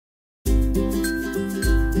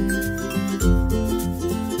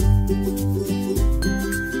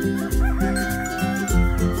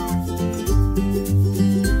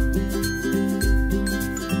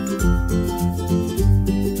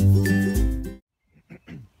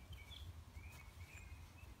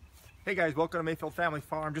Hey guys, welcome to Mayfield Family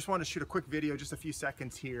Farm. Just wanted to shoot a quick video, just a few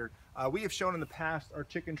seconds here. We have shown in the past our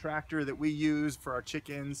chicken tractor that we use for our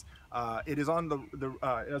chickens. It is on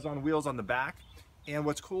it is on wheels on the back. And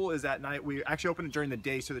what's cool is at night, we actually open it during the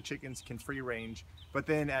day so the chickens can free range. But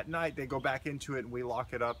then at night they go back into it and we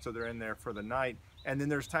lock it up so they're in there for the night. And then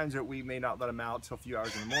there's times that we may not let them out till a few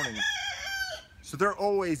hours in the morning. So they're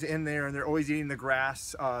always in there and they're always eating the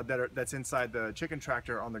grass that's inside the chicken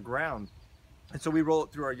tractor on the ground. And so we roll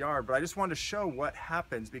it through our yard, but I just wanted to show what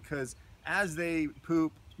happens because as they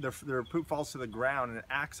poop, their poop falls to the ground and it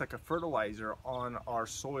acts like a fertilizer on our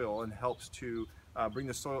soil and helps to bring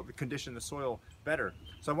condition the soil better.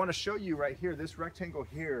 So I want to show you right here, this rectangle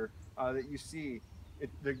here that you see,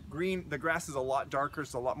 the grass is a lot darker,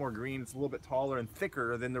 it's a lot more green, it's a little bit taller and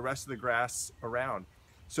thicker than the rest of the grass around.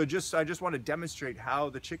 So I just want to demonstrate how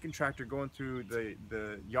the chicken tractor going through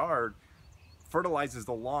the yard fertilizes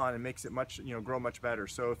the lawn and makes it grow much better.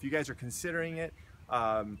 So if you guys are considering it,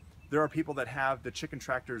 there are people that have the chicken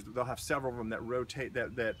tractors. They'll have several of them that rotate,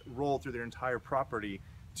 that roll through their entire property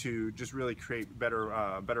to just really create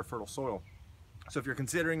better fertile soil. So if you're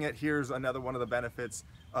considering it, here's another one of the benefits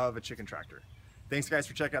of a chicken tractor. Thanks guys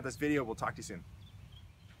for checking out this video. We'll talk to you soon.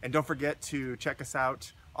 And don't forget to check us out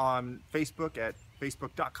on Facebook at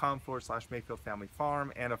facebook.com/Mayfield Family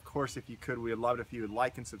Farm. And of course, if you could, we'd love it if you would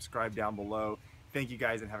like and subscribe down below. Thank you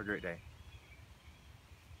guys and have a great day.